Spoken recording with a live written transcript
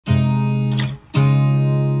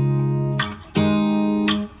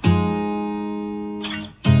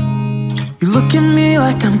You look at me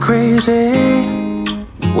like I'm crazy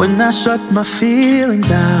when I shut my feelings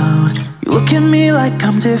out. You look at me like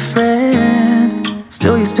I'm different,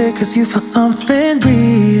 still you stay cause you feel something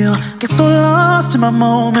real. Get so lost in my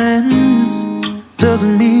moments,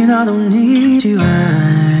 doesn't mean I don't need you. I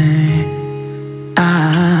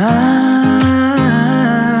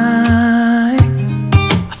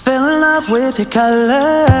fell in love with your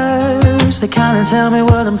colors, they kinda tell me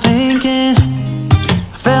what I'm thinking.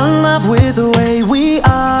 I fell in love with the way we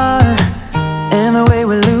are and the way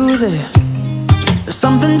we lose it. There's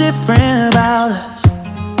something different about us,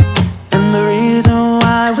 and the reason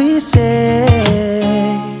why we stay.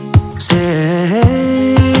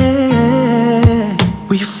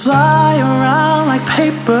 We fly around like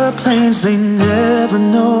paper planes, they never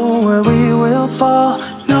know where we will fall.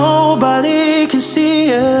 Nobody can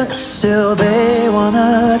see us, still they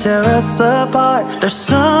wanna tear us apart. There's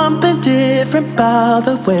something different about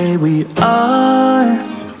the way we are.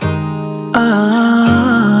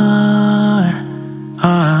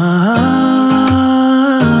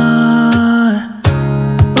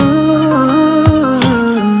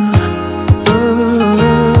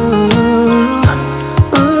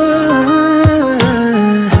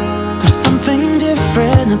 There's something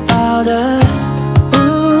different about us.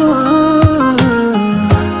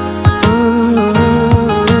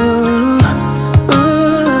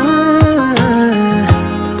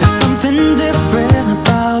 There's something different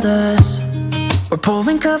about us. We're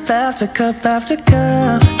pouring cup after cup after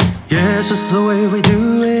cup. Yeah, it's just the way we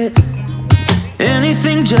do it.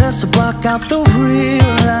 Anything just to block out the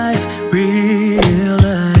real life, real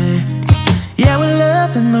life. Yeah, we're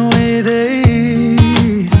loving the way they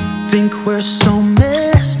think we're so